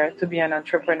anywhere to be an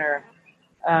entrepreneur.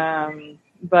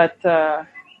 But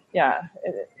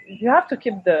you have to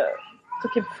keep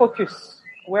focus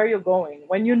where you're going.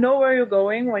 When you know where you're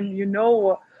going, when you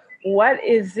know what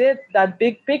is it, that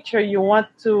big picture you want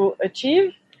to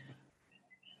achieve,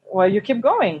 well, you keep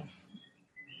going.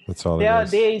 That's all. There are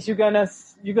days you're gonna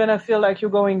feel like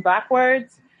you're going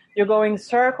backwards, you're going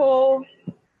circle,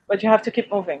 but you have to keep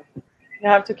moving. You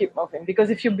have to keep moving,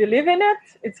 because if you believe in it,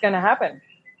 it's gonna happen.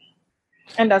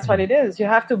 And that's what it is. You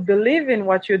have to believe in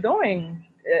what you're doing.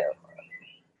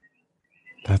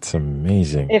 That's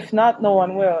amazing. If not, no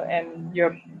one will, and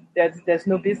there's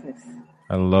no business.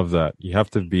 I love that. You have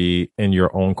to be in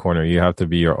your own corner. You have to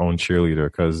be your own cheerleader,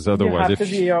 because otherwise, you have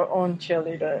to be your own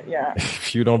cheerleader. Yeah.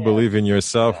 If you don't believe in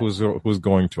yourself, who's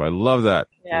going to? I love that.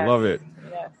 Yes. Love it.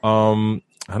 Yes.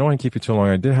 I don't want to keep you too long.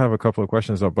 I did have a couple of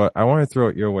questions up, but I want to throw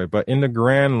it your way. But in the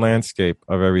grand landscape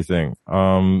of everything,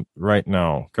 right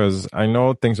now, because I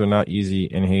know things are not easy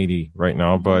in Haiti right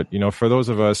now, but, for those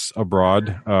of us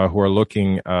abroad, who are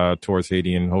looking, towards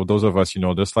Haiti, and those of us,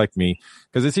 just like me,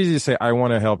 because it's easy to say, I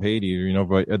want to help Haiti,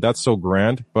 but that's so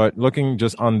grand. But looking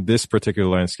just on this particular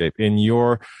landscape, in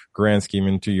your grand scheme,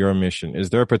 into your mission, is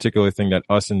there a particular thing that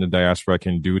us in the diaspora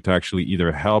can do to actually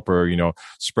either help or,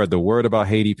 spread the word about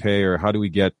Haiti Pay, or how do we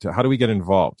get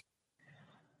involved?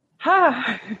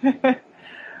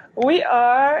 We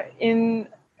are in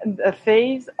the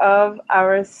phase of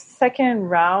our second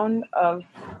round of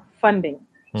funding.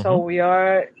 Mm-hmm. So we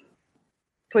are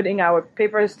putting our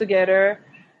papers together,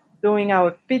 doing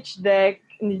our pitch deck,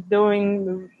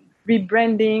 doing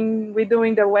rebranding, we're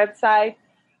doing the website,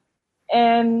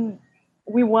 and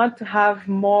we want to have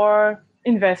more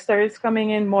investors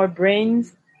coming in, more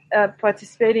brains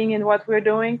participating in what we're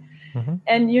doing. Mm-hmm.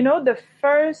 And the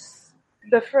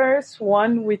first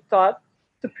one we thought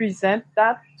to present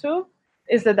that to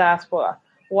is the diaspora.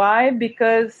 Why?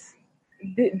 Because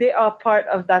they are part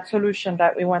of that solution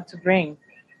that we want to bring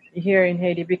here in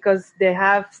Haiti, because they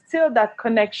have still that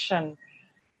connection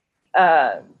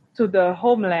to the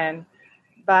homeland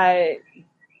by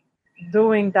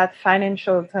doing that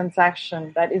financial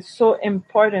transaction that is so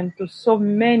important to so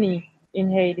many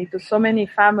in Haiti, to so many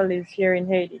families here in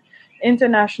Haiti.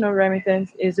 International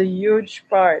remittance is a huge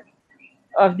part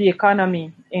of the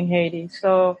economy in Haiti.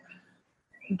 So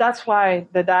that's why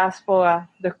the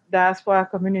diaspora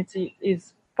community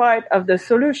is part of the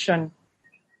solution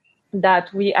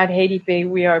that we at Haiti Pay,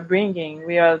 we are bringing,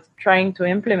 we are trying to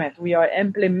implement, we are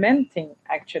implementing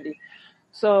actually.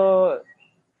 So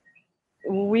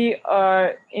we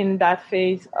are in that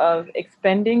phase of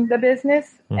expanding the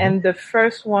business, and the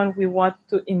first one we want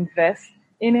to invest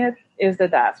in it is the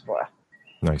diaspora.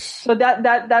 Nice. So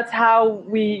that's how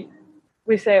we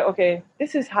say, okay,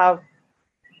 this is how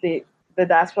the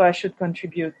diaspora should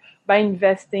contribute, by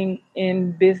investing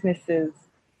in businesses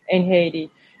in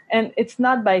Haiti. And it's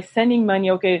not by sending money,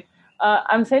 okay,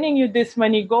 I'm sending you this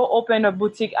money, go open a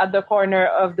boutique at the corner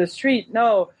of the street.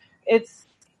 No, it's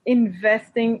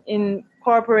investing in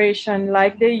corporation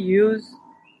like they use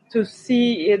to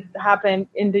see it happen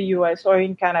in the US or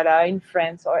in Canada, in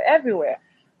France, or everywhere.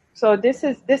 So this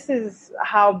is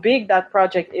how big that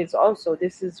project is also.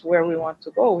 This is where we want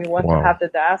to go. We want to have the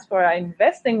diaspora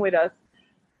investing with us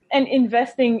and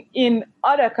investing in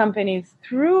other companies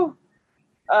through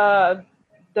the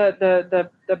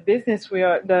business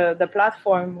the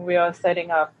platform we are setting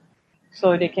up,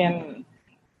 so they can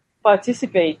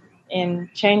participate in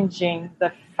changing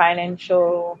the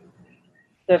financial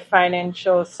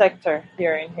sector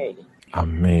here in Haiti.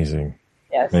 Amazing.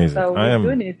 Yes. Amazing. So we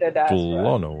do need the diaspora.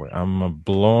 Blown away. I'm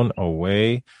blown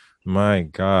away. My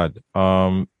God.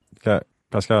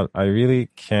 Pascal, I really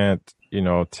can't,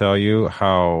 tell you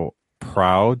how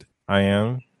proud I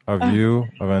am of you,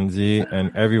 of Andy,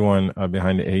 and everyone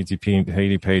behind the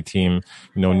Haiti Pay team,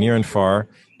 near and far.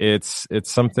 It's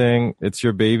something, it's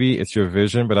your baby, it's your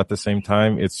vision, but at the same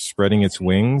time, it's spreading its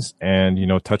wings and,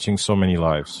 touching so many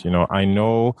lives. I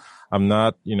know I'm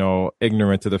not,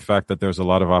 ignorant to the fact that there's a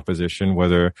lot of opposition,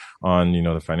 whether on,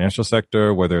 the financial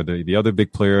sector, whether the other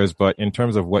big players, but in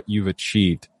terms of what you've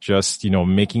achieved, just,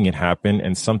 making it happen,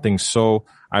 and something so,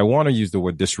 I want to use the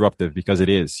word disruptive, because it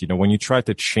is, when you try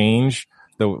to change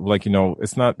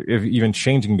it's not even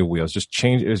changing the wheels, it's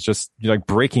just like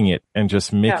breaking it and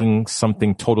just making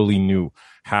something totally new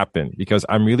happen. Because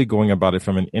I'm really going about it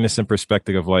from an innocent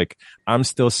perspective of I'm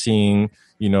still seeing,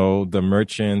 the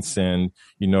merchants and,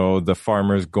 the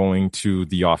farmers going to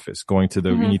the office, going to the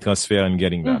Unitransfer and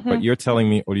getting that. But you're telling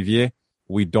me, Olivier,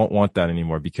 we don't want that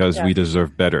anymore, because we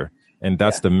deserve better. And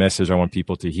that's the message I want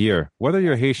people to hear, whether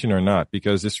you're Haitian or not,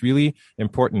 because it's really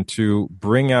important to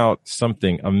bring out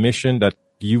something, a mission that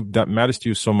matters to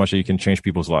you so much that you can change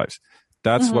people's lives.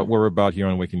 That's what we're about here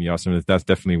on Waking the Awesome. That's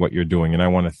definitely what you're doing. And I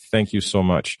want to thank you so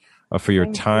much for your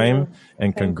time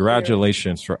and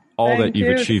congratulations for all that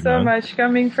you've achieved. Thank you so much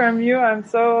coming from you. I'm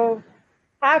so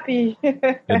happy.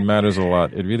 It matters a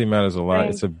lot. It really matters a lot.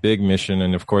 Thanks. It's a big mission.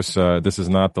 And of course, this is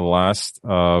not the last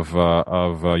of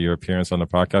your appearance on the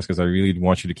podcast, because I really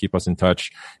want you to keep us in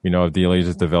touch, of the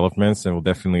latest developments, and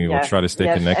we'll try to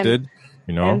stay connected,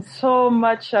 And so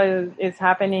much is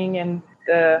happening, and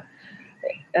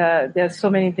there's so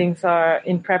many things are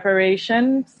in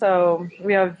preparation. So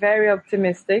we are very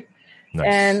optimistic. Nice.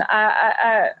 And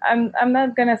I'm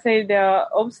not going to say there are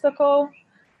obstacles.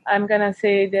 I'm gonna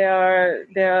say there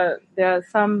are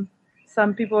some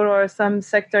people or some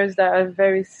sectors that are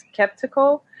very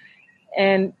skeptical,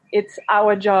 and it's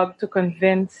our job to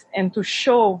convince and to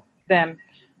show them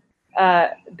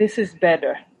this is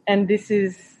better, and this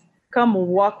is, come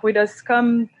walk with us,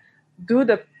 come do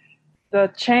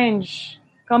the change,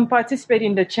 come participate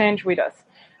in the change with us.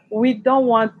 We don't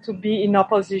want to be in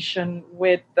opposition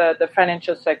with the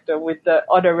financial sector, with the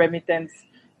other remittance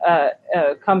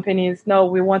companies. No,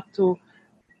 we want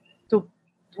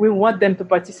we want them to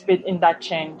participate in that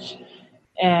change.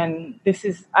 And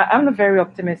I'm a very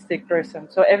optimistic person.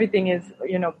 So everything is,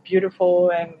 beautiful,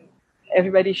 and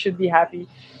everybody should be happy.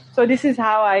 So this is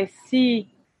how I see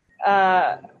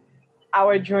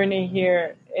our journey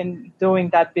here in doing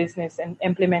that business and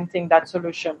implementing that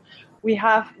solution.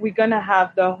 We're gonna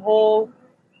have the whole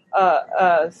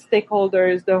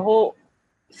stakeholders, the whole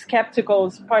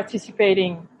skepticals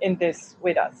participating in this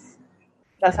with us.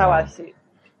 That's how I see it.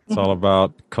 It's all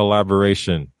about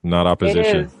collaboration, not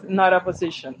opposition. It is not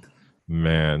opposition.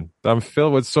 Man, I'm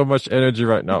filled with so much energy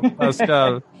right now.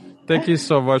 Pascal, Thank you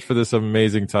so much for this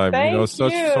amazing time. Thank you. So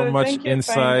much Thank you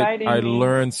insight. I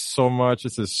learned so much.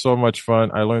 This is so much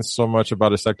fun. I learned so much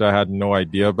about a sector I had no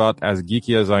idea about. As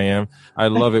geeky as I am, I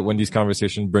love it when these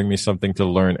conversations bring me something to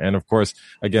learn. And of course,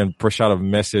 again, push out a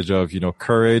message of,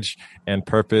 courage and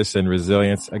purpose and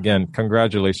resilience. Again,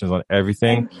 congratulations on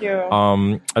everything. Thank you.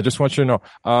 I just want you to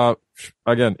know,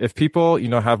 again, if people,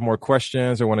 have more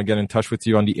questions or want to get in touch with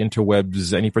you on the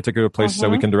interwebs, any particular places that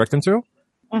we can direct them to?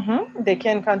 They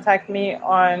can contact me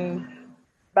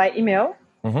by email.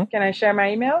 Can I share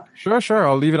my email? Sure.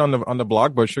 I'll leave it on the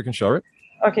blog, but sure can share it.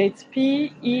 Okay, it's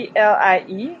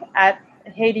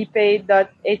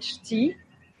pelie@haileypay.ht.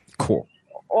 Cool.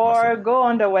 Or awesome. Go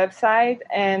on the website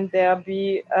and there'll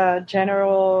be a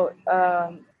general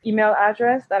email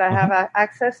address that I have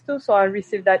access to. So I'll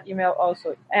receive that email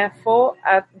also.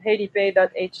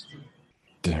 info@haileypay.ht.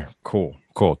 Cool.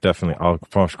 Definitely. I'll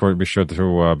be sure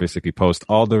to basically post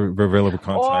all the available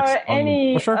contacts. Or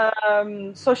any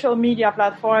social media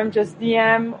platform, just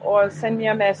DM or send me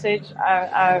a message.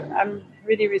 I'm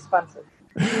really responsive.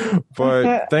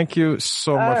 But thank you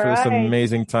so much for this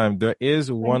amazing time. There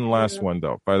is one last one,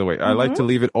 though. By the way, I like to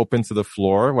leave it open to the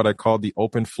floor, what I call the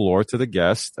open floor to the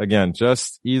guest. Again,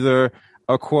 just either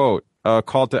a quote, a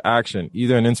call to action,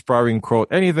 either an inspiring quote,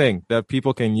 anything that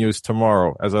people can use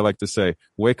tomorrow, as I like to say.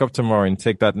 Wake up tomorrow and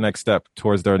take that next step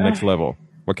towards their next level.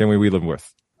 What can we leave them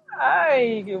with?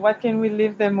 What can we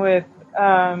leave them with?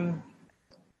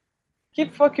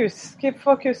 Keep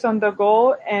focus on the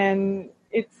goal, and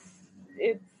it's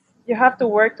you have to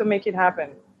work to make it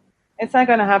happen. It's not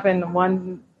going to happen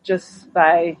just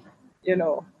by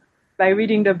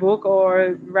reading the book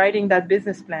or writing that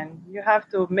business plan. You have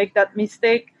to make that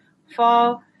mistake,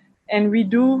 fall, and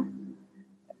redo,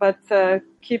 but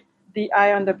keep the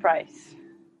eye on the price.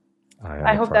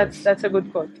 I hope that's a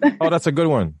good quote. Oh, that's a good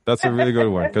one. That's a really good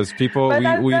one, because people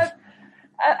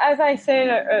as I said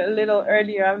a little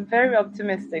earlier, I'm very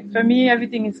optimistic. For me,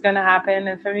 everything is going to happen,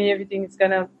 and for me, everything is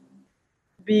going to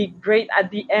be great at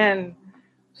the end.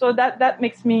 So that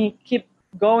makes me keep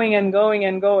going and going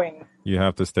and going. You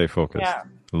have to stay focused. Yeah.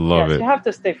 Love it. You have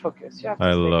to stay focused.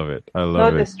 I love it.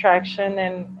 No distraction,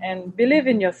 and believe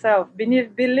in yourself.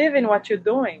 Believe in what you're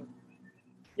doing.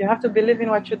 You have to believe in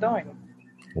what you're doing.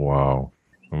 Wow.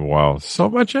 So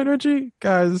much energy.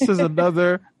 Guys, this is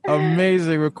another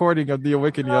amazing recording of the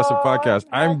Awaken the Awesome podcast.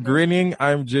 I'm grinning.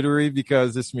 I'm jittery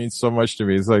because this means so much to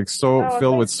me. It's like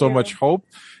filled with so much hope.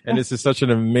 And this is such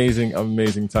an amazing,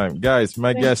 amazing time. Guys,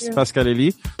 my guest, Pascal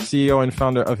Elie, CEO and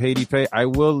founder of Hailey Pay. I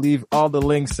will leave all the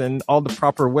links and all the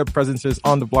proper web presences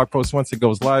on the blog post once it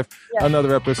goes live. Yes.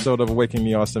 Another episode of Awakening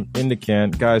the Awesome in the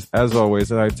can. Guys, as always,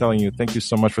 and I'm telling you, thank you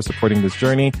so much for supporting this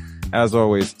journey. As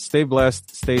always, stay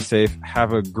blessed, stay safe,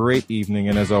 have a great evening,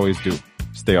 and as always,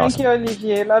 stay awesome. Thank you,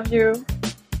 Olivier. Love you.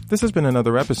 This has been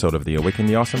another episode of the Awaken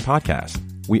the Awesome podcast.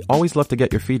 We always love to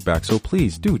get your feedback, so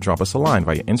please do drop us a line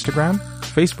via Instagram,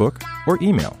 Facebook, or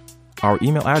email. Our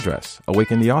email address,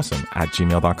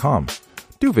 awakentheawesome@gmail.com.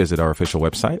 Do visit our official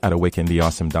website at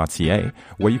awakentheawesome.ca,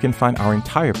 where you can find our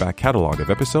entire back catalog of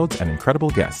episodes and incredible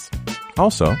guests.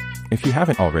 Also, if you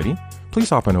haven't already, please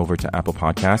hop on over to Apple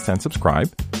Podcasts and subscribe,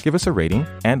 give us a rating,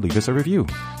 and leave us a review,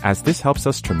 as this helps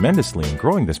us tremendously in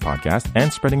growing this podcast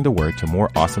and spreading the word to more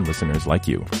awesome listeners like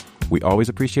you. We always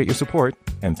appreciate your support,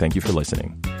 and thank you for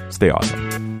listening. Stay awesome.